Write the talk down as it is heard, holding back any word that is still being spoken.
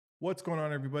What's going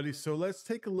on, everybody? So let's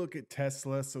take a look at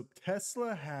Tesla. So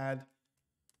Tesla had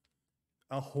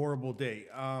a horrible day.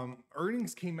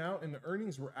 Earnings came out, and the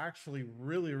earnings were actually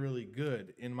really, really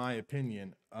good, in my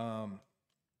opinion.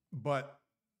 But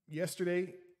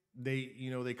yesterday,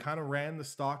 they kind of ran the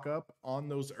stock up on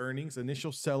those earnings,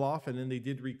 initial sell-off, and then they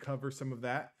did recover some of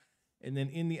that. And then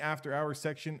in the after-hour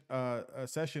session,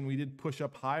 we did push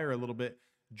up higher a little bit,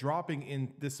 dropping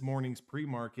in this morning's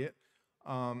pre-market.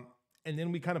 And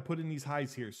then we kind of put in these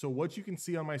highs here. So what you can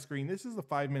see on my screen, this is the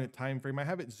 5-minute time frame. I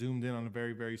have it zoomed in on a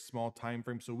very, very small time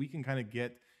frame, so we can kind of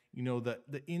get,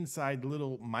 the inside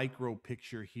little micro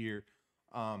picture here.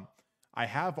 I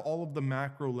have all of the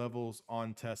macro levels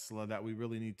on Tesla that we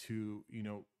really need to,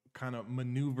 kind of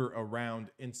maneuver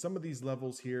around. In some of these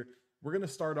levels here, we're going to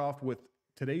start off with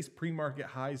today's pre-market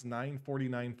highs,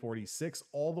 949.46,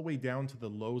 all the way down to the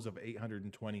lows of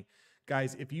 820.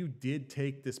 Guys, if you did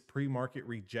take this pre-market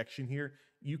rejection here,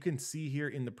 you can see here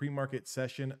in the pre-market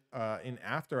session, in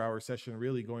after-hour session,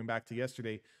 really going back to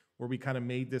yesterday, where we kind of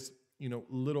made this,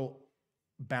 little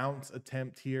bounce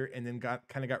attempt here and then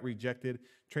got rejected,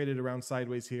 traded around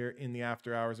sideways here in the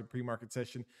after hours of pre-market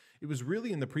session. It was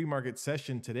really in the pre-market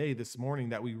session today, this morning,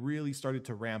 that we really started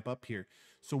to ramp up here.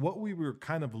 So what we were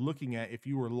kind of looking at, if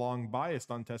you were long biased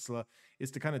on Tesla,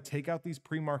 is to kind of take out these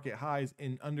pre-market highs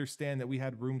and understand that we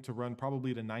had room to run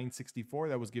probably to 964.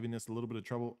 That was giving us a little bit of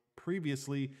trouble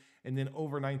previously, and then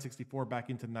over 964 back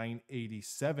into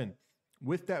 987.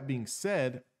 With that being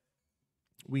said,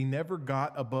 we never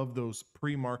got above those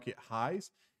pre-market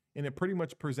highs, and it pretty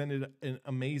much presented an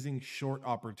amazing short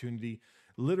opportunity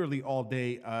literally all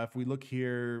day. If we look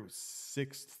here,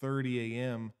 6:30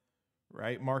 a.m.,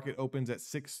 right? Market opens at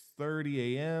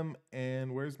 6:30 a.m.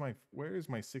 And where's my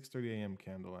 6:30 a.m.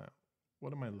 candle at?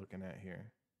 What am I looking at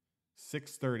here?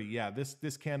 6:30. Yeah,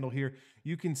 this candle here,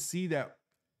 you can see that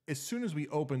as soon as we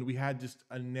opened, we had just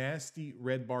a nasty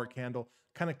red bar candle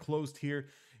kind of closed here.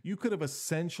 You could have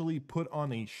essentially put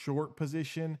on a short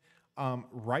position,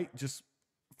 right, just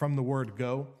from the word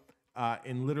go,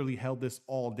 and literally held this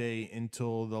all day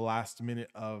until the last minute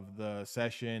of the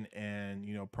session, and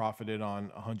profited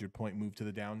on a 100-point move to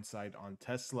the downside on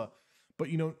Tesla. But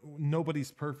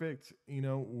nobody's perfect.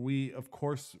 Of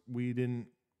course we didn't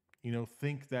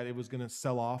think that it was going to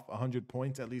sell off 100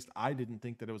 points. At least I didn't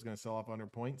think that it was going to sell off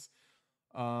 100 points.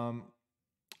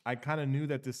 I kind of knew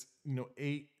that this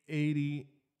 880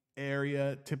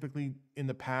 area typically in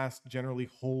the past generally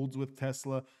holds with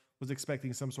Tesla. Was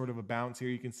expecting some sort of a bounce here.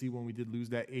 You can see when we did lose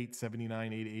that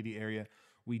 879, 880 area,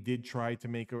 we did try to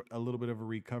make a little bit of a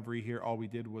recovery here. All we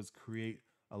did was create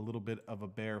a little bit of a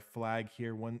bear flag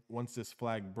here. Once this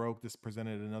flag broke, this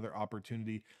presented another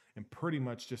opportunity, and pretty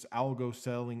much just algo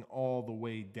selling all the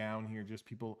way down here, just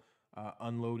people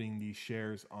unloading these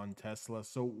shares on Tesla.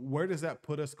 So where does that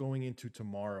put us going into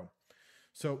tomorrow?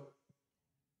 So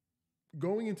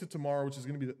going into tomorrow, which is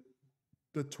going to be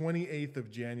the 28th of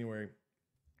January,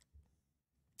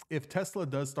 if Tesla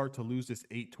does start to lose this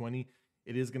 820,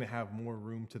 it is going to have more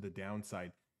room to the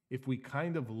downside. If we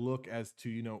kind of look as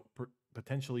to,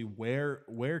 potentially where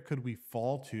could we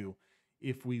fall to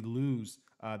if we lose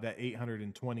that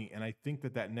 820, and I think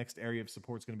that next area of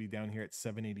support is going to be down here at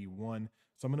 781.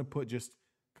 So I'm going to put just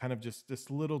this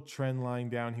little trend line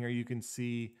down here. You can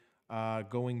see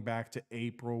going back to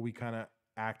April, we kind of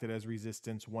acted as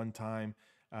resistance one time.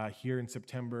 Here in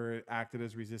September, it acted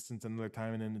as resistance another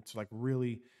time, and then it's like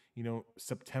really,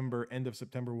 September, end of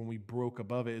September, when we broke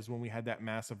above it is when we had that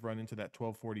massive run into that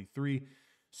 1243.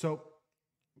 So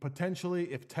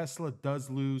potentially, if Tesla does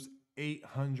lose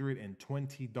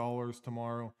 $820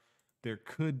 tomorrow, there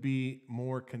could be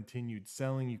more continued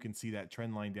selling. You can see that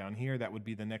trend line down here. That would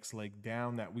be the next leg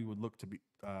down that we would look to be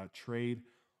trade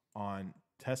on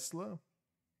Tesla.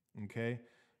 Okay.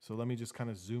 So let me just kind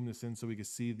of zoom this in so we can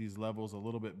see these levels a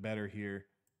little bit better here.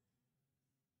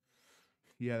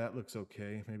 Yeah, that looks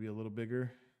okay. Maybe a little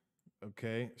bigger.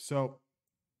 Okay. So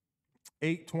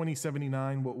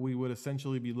 820.79, what we would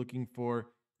essentially be looking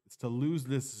for is to lose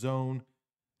this zone,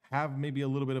 have maybe a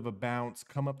little bit of a bounce,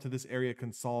 come up to this area,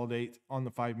 consolidate on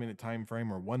the 5-minute time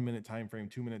frame or 1-minute time frame,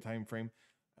 2-minute time frame,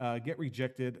 get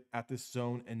rejected at this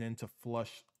zone, and then to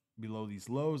flush below these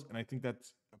lows. And I think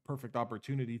that's a perfect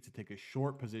opportunity to take a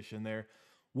short position there.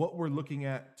 What we're looking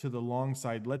at to the long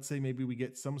side, let's say maybe we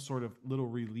get some sort of little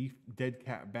relief dead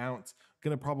cat bounce.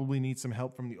 Going to probably need some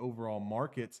help from the overall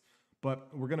markets,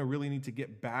 but we're going to really need to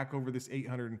get back over this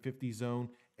 850 zone.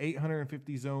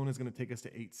 850 zone is going to take us to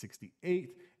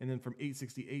 868, and then from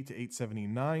 868 to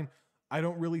 879. I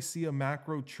don't really see a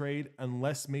macro trade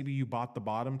unless maybe you bought the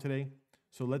bottom today.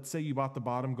 So let's say you bought the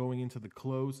bottom going into the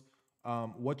close.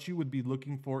 What you would be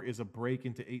looking for is a break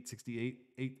into 868,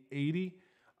 880.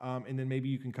 And then maybe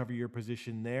you can cover your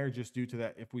position there, just due to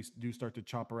that. If we do start to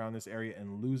chop around this area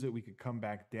and lose it, we could come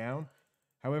back down.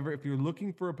 However, if you're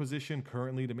looking for a position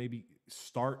currently to maybe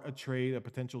start a trade, a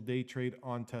potential day trade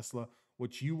on Tesla,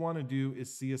 what you want to do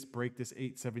is see us break this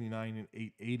 879 and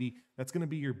 880. That's going to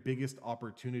be your biggest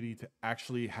opportunity to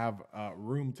actually have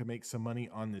room to make some money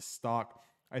on this stock.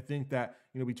 I think that,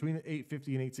 between the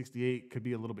 850 and 868 could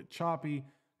be a little bit choppy.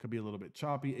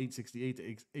 868 to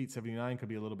 879 could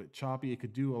be a little bit choppy. It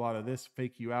could do a lot of this,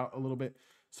 fake you out a little bit.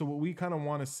 So what we kind of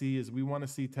want to see is we want to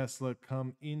see Tesla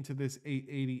come into this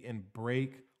 880 and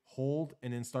break, hold,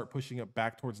 and then start pushing up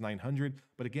back towards 900.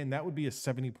 But again, that would be a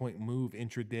 70-point move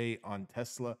intraday on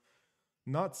Tesla.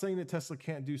 Not saying that Tesla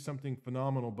can't do something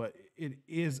phenomenal, but it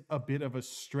is a bit of a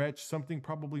stretch, something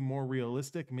probably more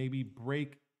realistic. Maybe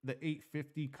break the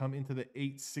 850, come into the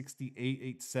 868,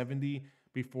 870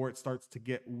 before it starts to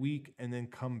get weak, and then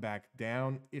come back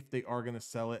down if they are going to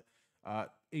sell it.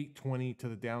 820 to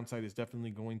the downside is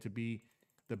definitely going to be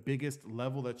the biggest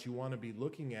level that you want to be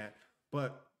looking at.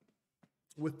 But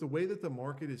with the way that the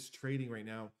market is trading right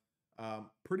now,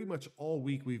 pretty much all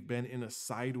week we've been in a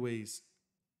sideways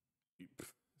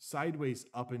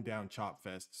up and down chop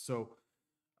fest. So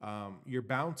your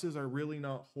bounces are really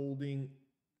not holding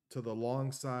to the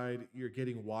long side. You're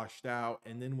getting washed out,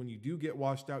 and then when you do get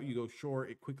washed out, you go short,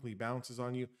 it quickly bounces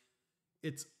on you.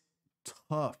 It's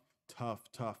tough.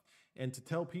 And to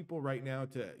tell people right now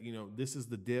to, this is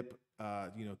the dip,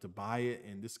 to buy it,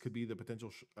 and this could be the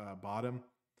potential bottom,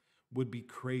 would be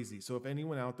crazy. So if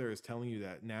anyone out there is telling you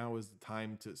that now is the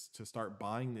time to start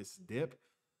buying this dip,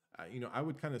 I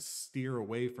would kind of steer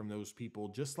away from those people.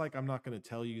 Just like I'm not going to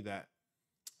tell you that,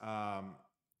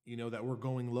 that we're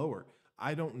going lower.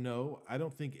 I don't know. I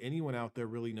don't think anyone out there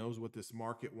really knows what this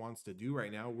market wants to do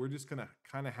right now. We're just going to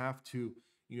kind of have to,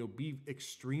 be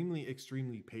extremely,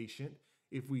 extremely patient.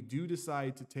 If we do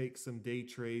decide to take some day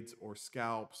trades or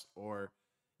scalps or,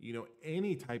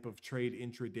 any type of trade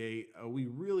intraday, we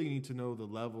really need to know the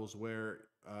levels where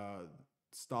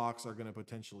stocks are going to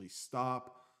potentially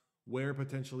stop, where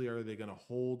potentially are they going to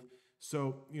hold.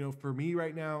 So, for me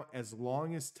right now, as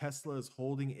long as Tesla is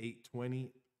holding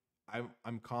 820,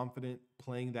 I'm confident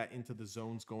playing that into the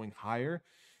zones going higher.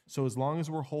 So as long as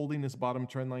we're holding this bottom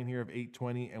trend line here of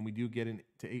 820 and we do get into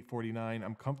 849,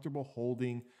 I'm comfortable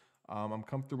holding. I'm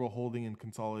comfortable holding in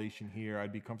consolidation here.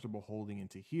 I'd be comfortable holding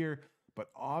into here. But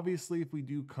obviously, if we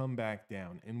do come back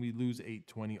down and we lose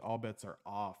 820, all bets are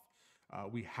off.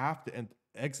 We have to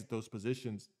exit those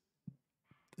positions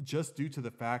just due to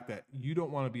the fact that you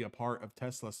don't want to be a part of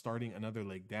Tesla starting another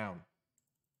leg down.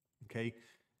 Okay.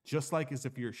 Just like as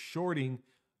if you're shorting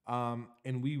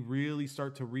and we really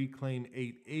start to reclaim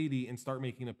 880 and start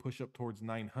making a push up towards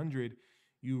 900,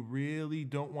 you really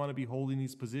don't want to be holding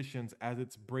these positions as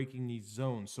it's breaking these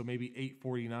zones. So maybe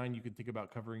 849, you can think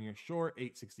about covering your short.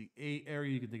 868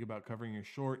 area, you can think about covering your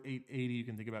short. 880, you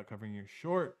can think about covering your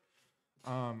short.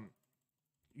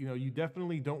 You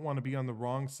definitely don't want to be on the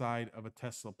wrong side of a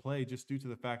Tesla play, just due to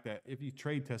the fact that if you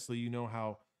trade Tesla, you know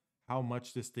how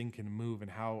much this thing can move and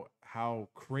how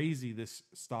crazy this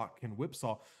stock can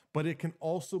whipsaw. But it can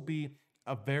also be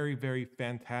a very, very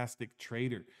fantastic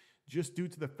trader, just due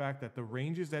to the fact that the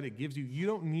ranges that it gives you, you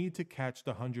don't need to catch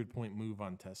the 100-point move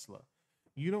on Tesla.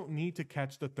 You don't need to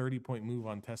catch the 30-point move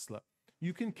on Tesla.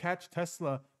 You can catch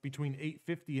Tesla between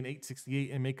 850 and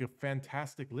 868 and make a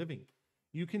fantastic living.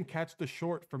 You can catch the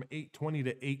short from 820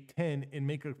 to 810 and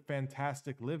make a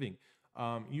fantastic living.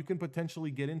 You can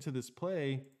potentially get into this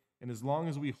play, and as long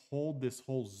as we hold this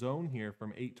whole zone here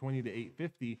from 820 to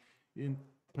 850 and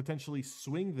potentially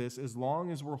swing this, as long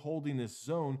as we're holding this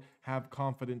zone, have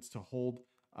confidence to hold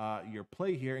your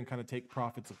play here and kind of take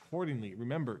profits accordingly.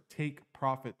 Remember, take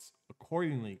profits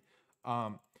accordingly.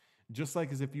 Just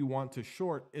like as if you want to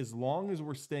short, as long as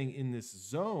we're staying in this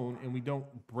zone and we don't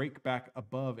break back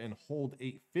above and hold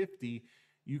 850,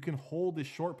 you can hold this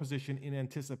short position in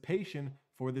anticipation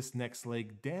for this next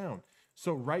leg down.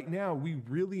 So right now, we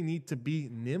really need to be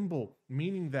nimble,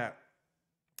 meaning that,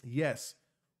 yes,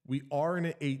 we are in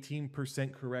an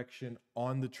 18% correction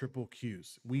on the triple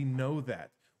Qs. We know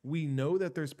that. We know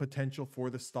that there's potential for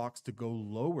the stocks to go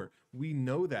lower. We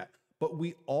know that. But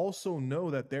we also know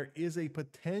that there is a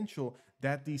potential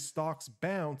that these stocks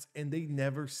bounce and they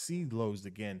never see lows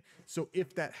again. So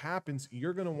if that happens,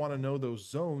 you're going to want to know those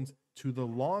zones to the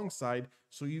long side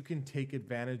so you can take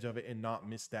advantage of it and not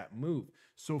miss that move.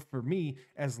 So for me,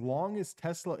 as long as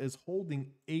Tesla is holding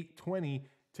 820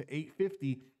 to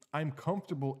 850, I'm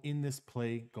comfortable in this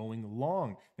play going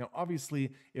long. Now,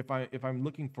 obviously, if I'm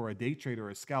looking for a day trade or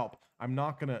a scalp, I'm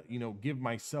not gonna, give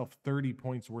myself 30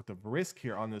 points worth of risk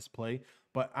here on this play.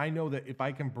 But I know that if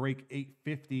I can break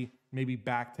 850, maybe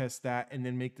back test that, and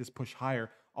then make this push higher,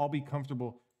 I'll be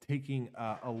comfortable taking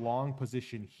a long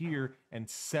position here and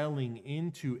selling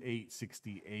into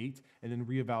 868 and then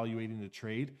reevaluating the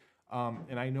trade.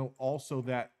 And I know also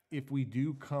that if we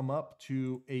do come up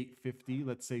to 850,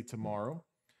 let's say tomorrow,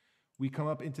 we come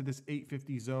up into this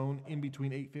 850 zone in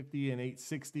between 850 and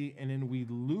 860, and then we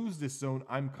lose this zone,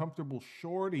 I'm comfortable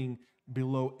shorting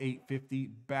below 850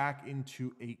 back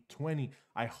into 820.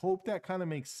 I hope that kind of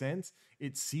makes sense.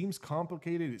 It seems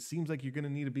complicated. It seems like you're going to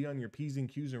need to be on your P's and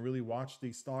Q's and really watch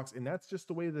these stocks. And that's just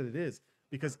the way that it is.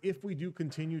 Because if we do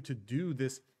continue to do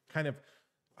this kind of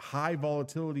high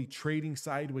volatility trading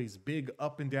sideways, big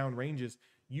up and down ranges,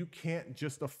 you can't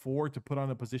just afford to put on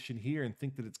a position here and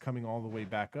think that it's coming all the way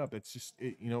back up. It's just,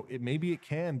 maybe it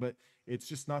can, but it's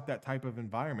just not that type of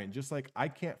environment. Just like I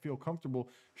can't feel comfortable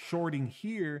shorting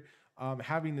here,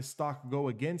 having the stock go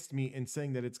against me and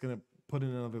saying that it's going to put in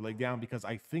another leg down because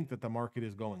I think that the market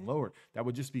is going lower. That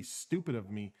would just be stupid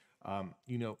of me.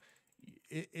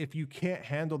 If you can't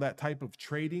handle that type of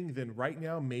trading, then right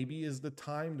now maybe is the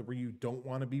time where you don't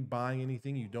want to be buying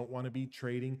anything. You don't want to be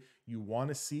trading. You want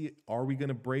to see, are we going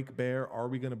to break bear? Are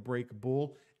we going to break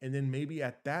bull? And then maybe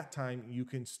at that time you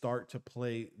can start to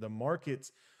play the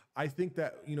markets. I think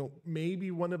that,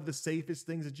 maybe one of the safest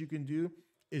things that you can do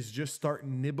is just start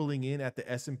nibbling in at the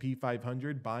S&P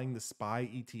 500, buying the SPY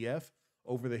ETF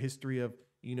over the history of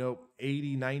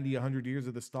 80, 90, 100 years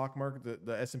of the stock market.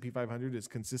 The S&P 500 has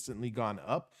consistently gone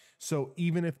up. So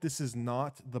even if this is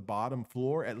not the bottom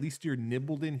floor, at least you're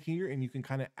nibbled in here and you can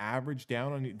kind of average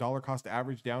down on your dollar cost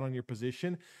average down on your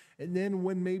position. And then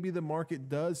when maybe the market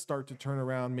does start to turn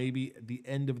around, maybe at the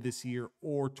end of this year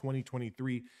or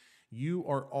 2023, you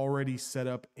are already set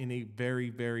up in a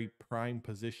very, very prime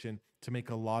position to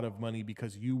make a lot of money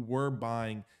because you were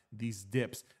buying these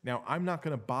dips. Now, I'm not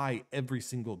going to buy every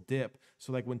single dip.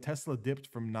 So like when Tesla dipped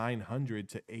from 900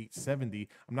 to 870,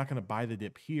 I'm not going to buy the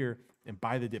dip here and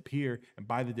buy the dip here and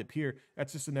buy the dip here.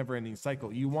 That's just a never ending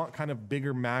cycle. You want kind of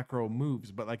bigger macro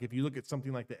moves. But like if you look at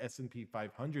something like the S&P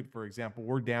 500, for example,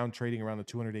 we're down trading around the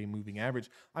 200-day moving average.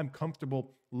 I'm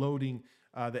comfortable loading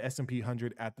the S&P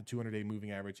 100 at the 200-day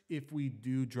moving average. If we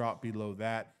do drop below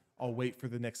that, I'll wait for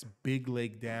the next big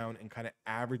leg down and kind of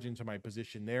average into my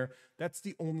position there. That's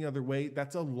the only other way.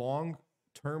 That's a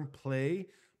long-term play,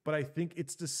 but I think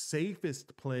it's the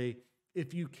safest play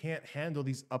if you can't handle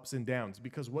these ups and downs,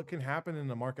 because what can happen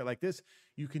in a market like this,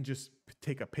 you can just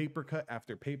take a paper cut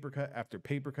after paper cut after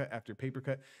paper cut after paper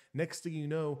cut. Next thing you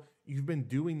know, you've been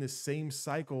doing the same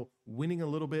cycle, winning a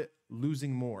little bit,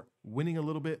 losing more, winning a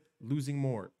little bit, losing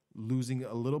more, losing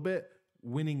a little bit,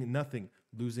 winning nothing,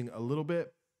 losing a little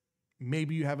bit.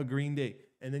 Maybe you have a green day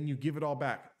and then you give it all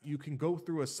back. You can go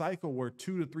through a cycle where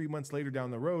 2 to 3 months later down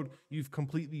the road, you've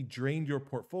completely drained your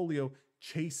portfolio,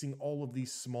 chasing all of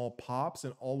these small pops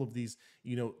and all of these,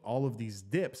 all of these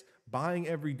dips. Buying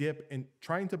every dip and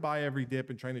trying to buy every dip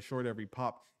and trying to short every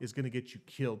pop is going to get you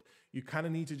killed. You kind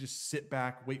of need to just sit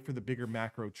back, wait for the bigger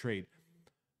macro trade.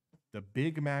 The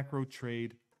big macro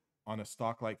trade on a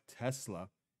stock like Tesla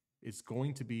is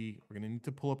going to be, we're going to need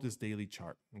to pull up this daily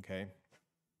chart, okay?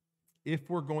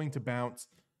 If we're going to bounce,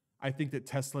 I think that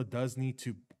Tesla does need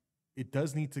to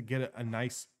get a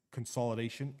nice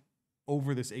consolidation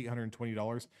over this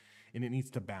 $820, and it needs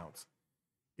to bounce.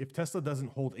 If Tesla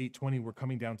doesn't hold 820, we're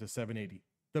coming down to 780.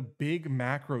 The big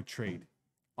macro trade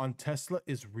on Tesla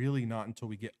is really not until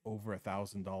we get over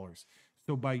 $1,000.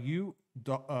 So by you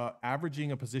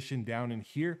averaging a position down in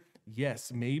here,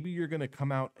 yes, maybe you're going to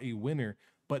come out a winner,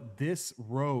 but this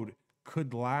road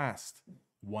could last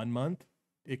 1 month.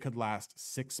 It could last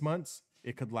 6 months.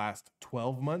 It could last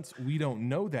 12 months. We don't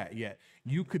know that yet.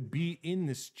 You could be in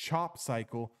this chop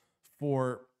cycle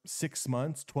for 6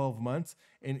 months, 12 months,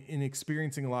 and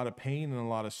experiencing a lot of pain and a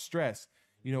lot of stress.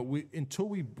 Until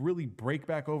we really break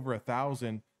back over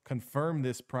 1,000, confirm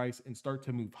this price and start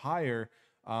to move higher,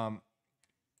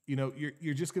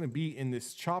 you're just going to be in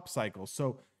this chop cycle.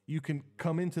 So you can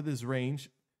come into this range,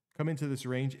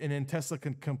 and then Tesla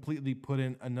can completely put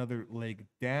in another leg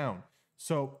down.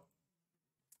 So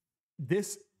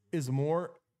this is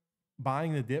more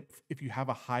buying the dip if you have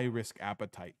a high risk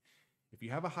appetite. If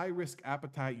you have a high risk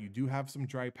appetite, you do have some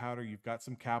dry powder, you've got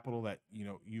some capital that,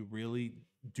 you really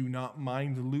do not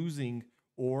mind losing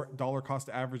or dollar cost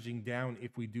averaging down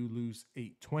if we do lose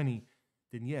 820,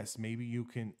 then yes, maybe you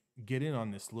can get in on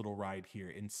this little ride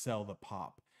here and sell the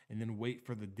pop and then wait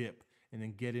for the dip and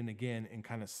then get in again and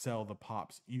kind of sell the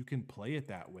pops. You can play it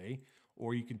that way,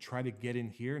 or you can try to get in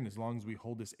here. And as long as we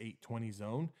hold this 820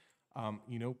 zone,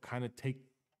 kind of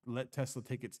let Tesla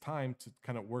take its time to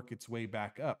kind of work its way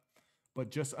back up. But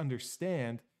just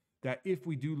understand that if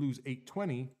we do lose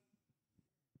 820,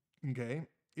 okay,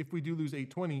 if we do lose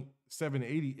 820,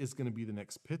 780 is going to be the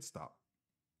next pit stop.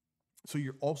 So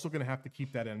you're also going to have to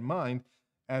keep that in mind,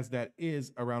 as that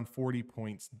is around 40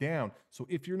 points down. So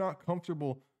if you're not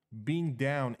comfortable being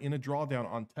down in a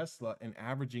drawdown on Tesla and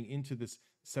averaging into this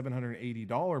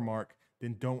 $780 mark,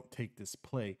 then don't take this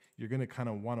play. You're going to kind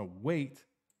of want to wait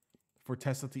for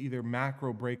Tesla to either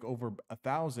macro break over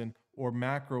 1,000 or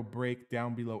macro break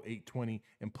down below 820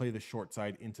 and play the short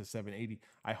side into 780.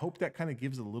 I hope that kind of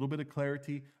gives a little bit of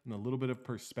clarity and a little bit of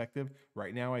perspective.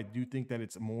 Right now, I do think that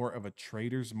it's more of a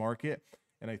trader's market,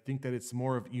 and I think that it's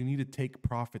more of you need to take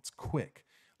profits quick.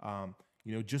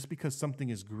 Just because something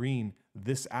is green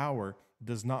this hour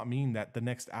does not mean that the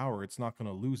next hour it's not going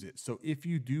to lose it. So if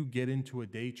you do get into a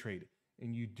day trade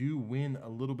and you do win a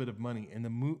little bit of money and the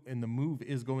move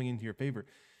is going into your favor,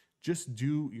 just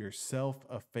do yourself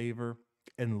a favor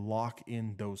and lock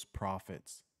in those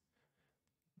profits.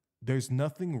 There's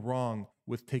nothing wrong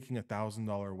with taking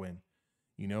 $1,000 win,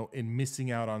 and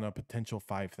missing out on a potential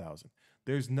 5,000.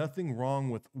 There's nothing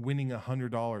wrong with winning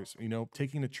 $100,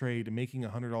 taking a trade and making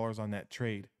 $100 on that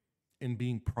trade and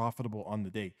being profitable on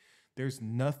the day. There's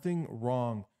nothing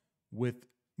wrong with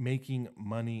making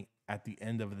money at the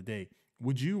end of the day.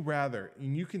 Would you rather,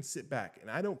 and you can sit back, and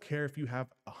I don't care if you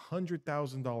have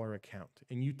 $100,000 account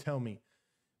and you tell me,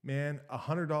 man,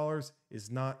 $100 is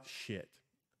not shit.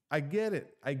 I get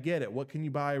it. What can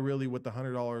you buy really with the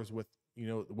 $100 with,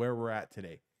 where we're at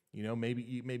today? Maybe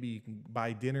you can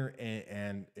buy dinner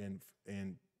and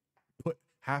put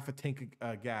half a tank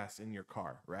of gas in your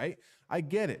car, right? I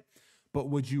get it. But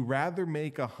would you rather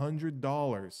make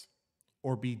 $100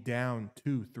 or be down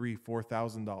 $2,000, $3,000,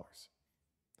 $4,000?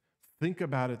 Think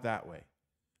about it that way.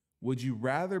 Would you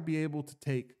rather be able to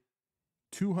take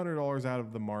 $200 out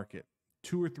of the market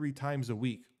 2 or 3 times a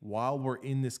week while we're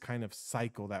in this kind of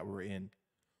cycle that we're in?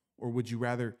 Or would you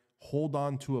rather hold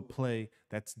on to a play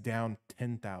that's down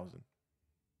 10,000?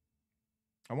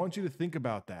 I want you to think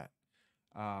about that.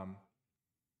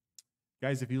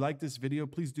 Guys, if you like this video,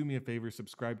 please do me a favor,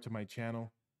 subscribe to my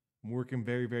channel. I'm working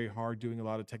very, very hard, doing a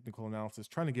lot of technical analysis,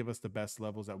 trying to give us the best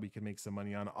levels that we can make some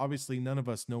money on. Obviously, none of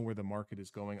us know where the market is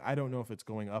going. I don't know if it's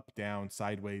going up, down,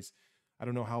 sideways. I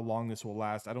don't know how long this will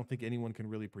last. I don't think anyone can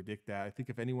really predict that. I think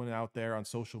if anyone out there on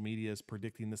social media is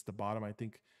predicting this to bottom, I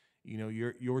think,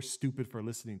 you're stupid for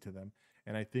listening to them.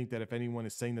 And I think that if anyone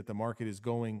is saying that the market is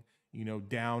going,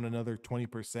 down another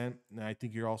 20%, then I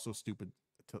think you're also stupid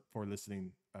for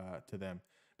listening to them.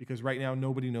 Because right now,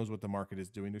 nobody knows what the market is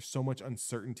doing. There's so much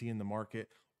uncertainty in the market.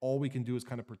 All we can do is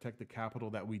kind of protect the capital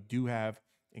that we do have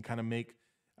and kind of make,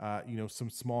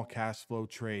 some small cash flow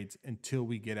trades until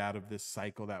we get out of this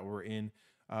cycle that we're in.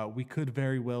 We could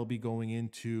very well be going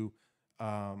into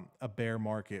a bear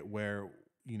market where,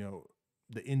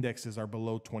 the indexes are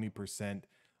below 20%.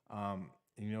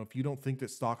 If you don't think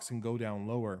that stocks can go down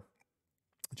lower,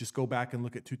 just go back and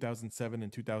look at 2007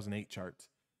 and 2008 charts.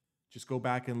 Just go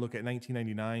back and look at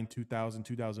 1999, 2000,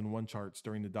 2001 charts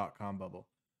during the dot-com bubble.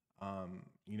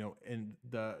 And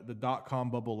the dot-com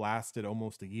bubble lasted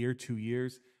almost a year, 2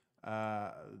 years.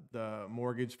 The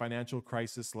mortgage financial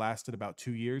crisis lasted about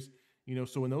 2 years.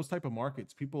 So in those type of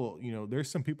markets, people,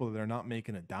 there's some people that are not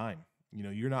making a dime.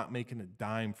 You're not making a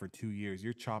dime for 2 years.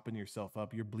 You're chopping yourself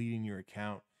up. You're bleeding your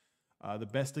account. The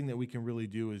best thing that we can really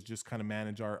do is just kind of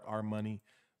manage our money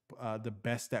the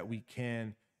best that we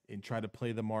can, and try to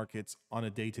play the markets on a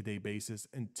day-to-day basis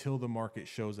until the market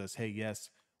shows us, hey, yes,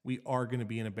 we are going to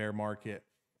be in a bear market,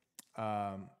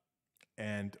 or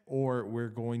we're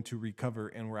going to recover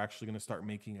and we're actually going to start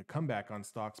making a comeback on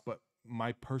stocks. But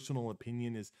my personal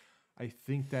opinion is I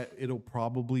think that it'll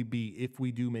probably be, if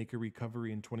we do make a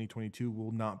recovery in 2022,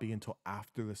 will not be until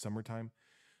after the summertime.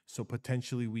 So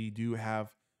potentially we do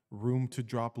have room to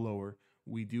drop lower.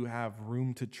 We do have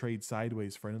room to trade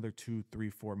sideways for another 2, 3,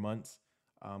 4 months.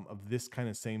 Of this kind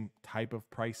of same type of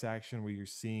price action where you're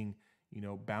seeing,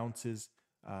 bounces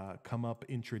come up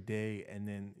intraday, and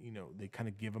then, they kind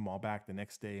of give them all back the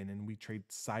next day, and then we trade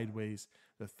sideways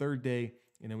the third day,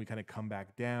 and then we kind of come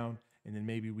back down, and then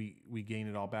maybe we gain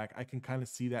it all back. I can kind of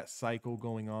see that cycle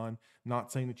going on.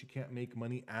 Not saying that you can't make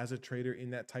money as a trader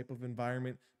in that type of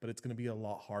environment, but it's going to be a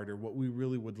lot harder. What we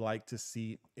really would like to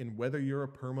see, in whether you're a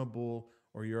perma bull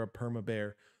or you're a perma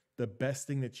bear, the best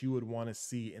thing that you would want to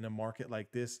see in a market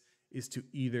like this is to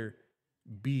either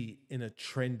be in a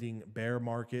trending bear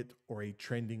market or a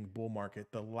trending bull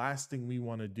market. The last thing we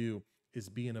want to do is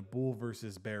be in a bull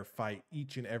versus bear fight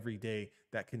each and every day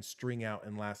that can string out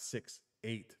and last 6,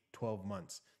 8, 12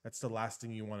 months. That's the last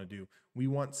thing you want to do. We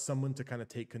want someone to kind of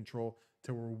take control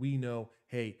to where we know,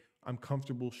 hey, I'm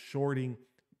comfortable shorting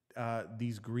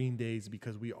these green days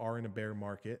because we are in a bear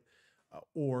market,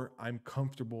 or I'm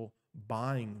comfortable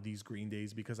buying these green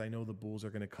days because I know the bulls are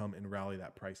going to come and rally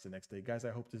that price the next day. Guys,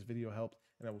 I hope this video helped,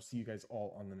 and I will see you guys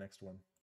all on the next one.